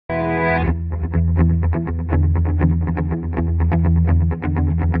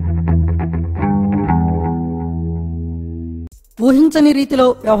ఊహించని రీతిలో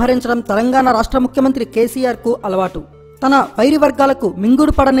వ్యవహరించడం తెలంగాణ రాష్ట్ర ముఖ్యమంత్రి కేసీఆర్ కు అలవాటు. తన వైరి వర్గాలకు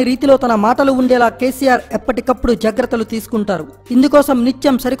మింగుడు పడని రీతిలో తన మాటలు ఉండేలా కేసీఆర్ ఎప్పటికప్పుడు జాగ్రత్తలు తీసుకుంటారు. ఇందుకోసం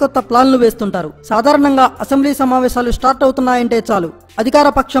నిత్యం సరికొత్త ప్లాన్లు వేస్తుంటారు. సాధారణంగా అసెంబ్లీ సమావేశాలు స్టార్ట్ అవుతున్నాయంటే చాలు అధికార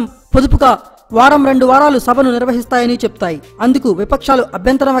పక్షం పొదుపుగా వారం 2 వారాలు సభను నిర్వహిస్తాయని చెప్తాయి. అందుకు విపక్షాలు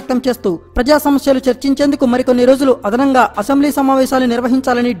అభ్యంతరం వ్యక్తం చేస్తూ ప్రజా సమస్యలు చర్చించేందుకు మరికొన్ని రోజులు అదనంగా అసెంబ్లీ సమావేశాలు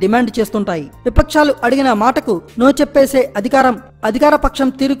నిర్వహించాలని డిమాండ్ చేస్తుంటాయి. విపక్షాలు అడిగిన మాటకు నో చెప్పేసే అధికార పక్షం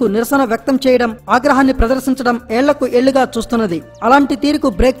తీరుకు నిరసన వ్యక్తం చేయడం, ఆగ్రహాన్ని ప్రదర్శించడం ఏళ్లకు ఏళ్లుగా చూస్తున్నది. అలాంటి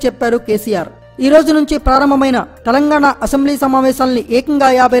తీరుకు బ్రేక్ చెప్పారు కేసీఆర్. ఈ రోజు నుంచి ప్రారంభమైన తెలంగాణ అసెంబ్లీ సమావేశాలని ఏకంగా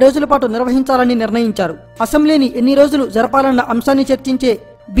 50 రోజుల పాటు నిర్వహించాలని నిర్ణయించారు. అసెంబ్లీని ఎన్ని రోజులు జరపాలన్న అంశాన్ని చర్చించే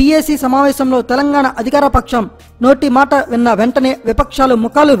బీఏసీ సమావేశంలో తెలంగాణ అధికార పక్షం నోటి మాట విన్న వెంటనే విపక్షాలు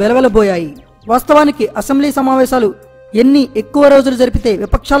ముఖాలు వెలవెలబోయాయి. వాస్తవానికి అసెంబ్లీ సమావేశాలు ఎన్ని ఎక్కువ రోజులు జరిపితే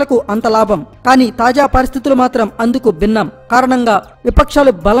విపక్షాలకు అంత లాభం. కానీ తాజా పరిస్థితులు మాత్రం అందుకు భిన్నం. కారణంగా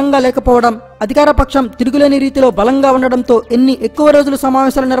విపక్షాలు బలంగా లేకపోవడం, అధికార పక్షం తిరుగులేని రీతిలో బలంగా ఉండడంతో ఎన్ని ఎక్కువ రోజులు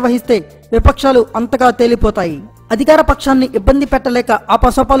సమావేశాలు నిర్వహిస్తే విపక్షాలు అంతగా తేలిపోతాయి. అధికార పక్షాన్ని ఇబ్బంది పెట్టలేక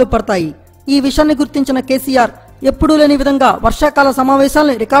ఆపసోపాలు పడతాయి. ఈ విషయాన్ని గుర్తించిన కేసీఆర్ ఎప్పుడూ లేని విధంగా వర్షాకాల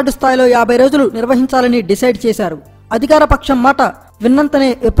సమావేశాలను రికార్డు స్థాయిలో 50 రోజులు నిర్వహించాలని డిసైడ్ చేశారు. అధికార పక్షం మాట విన్నంతనే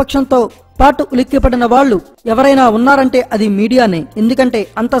విపక్షంతో పాటు ఉలిక్కిపడిన వాళ్లు ఎవరైనా ఉన్నారంటే అది మీడియానే. ఎందుకంటే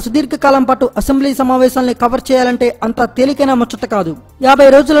అంత సుదీర్ఘకాలం పాటు అసెంబ్లీ సమావేశాలని కవర్ చేయాలంటే అంత తేలికైన ముచ్చట కాదు.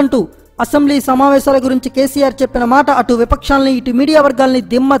 50 రోజులంటూ అసెంబ్లీ సమావేశాల గురించి కేసీఆర్ చెప్పిన మాట అటు విపక్షాలని ఇటు మీడియా వర్గాల్ని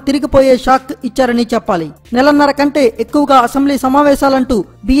దిమ్మ తిరిగిపోయే షాక్ ఇచ్చారని చెప్పాలి. నెలన్నర కంటే ఎక్కువగా అసెంబ్లీ సమావేశాలంటూ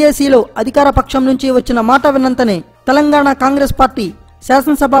బీఏసీలో అధికార పక్షం నుంచి వచ్చిన మాట విన్నంతనే తెలంగాణ కాంగ్రెస్ పార్టీ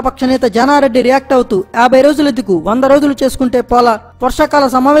శాసనసభాపక్ష నేత జానారెడ్డి రియాక్ట్ అవుతూ 50 రోజులెందుకు 100 రోజులు చేసుకుంటే పోలా, వర్షాకాల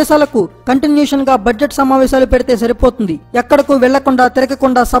సమావేశాలకు కంటిన్యూషన్ గా బడ్జెట్ సమావేశాలు పెడితే సరిపోతుంది, ఎక్కడకు వెళ్లకుండా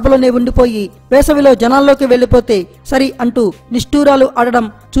తిరగకుండా సభలోనే ఉండిపోయి వేసవిలో జనాల్లోకి వెళ్లిపోతే సరి అంటూ నిష్ఠూరాలు ఆడడం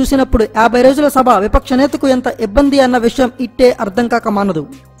చూసినప్పుడు 50 రోజుల సభ విపక్ష నేతకు ఎంత ఇబ్బంది అన్న విషయం ఇట్టే అర్థం కాక మానదు.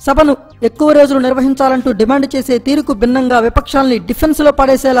 సభను ఎక్కువ రోజులు నిర్వహించాలంటూ డిమాండ్ చేసే తీరుకు భిన్నంగా విపక్షాల్ని డిఫెన్స్ లో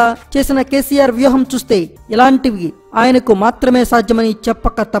పడేసేలా చేసిన కేసీఆర్ వ్యూహం చూస్తే ఇలాంటివి ఆయనకు మాత్రమే సాధ్యమని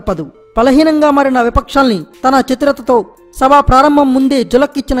చెప్పక తప్పదు. బలహీనంగా మారిన విపక్షాల్ని తన చతురతతో సభ ప్రారంభం ముందే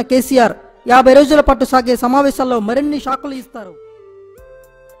జులక్కిచ్చిన కేసీఆర్ 50 రోజుల పాటు సాగే సమావేశాల్లో మరిన్ని షాకులు ఇస్తారు.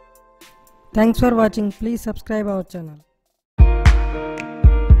 Thanks for watching. Please subscribe our channel.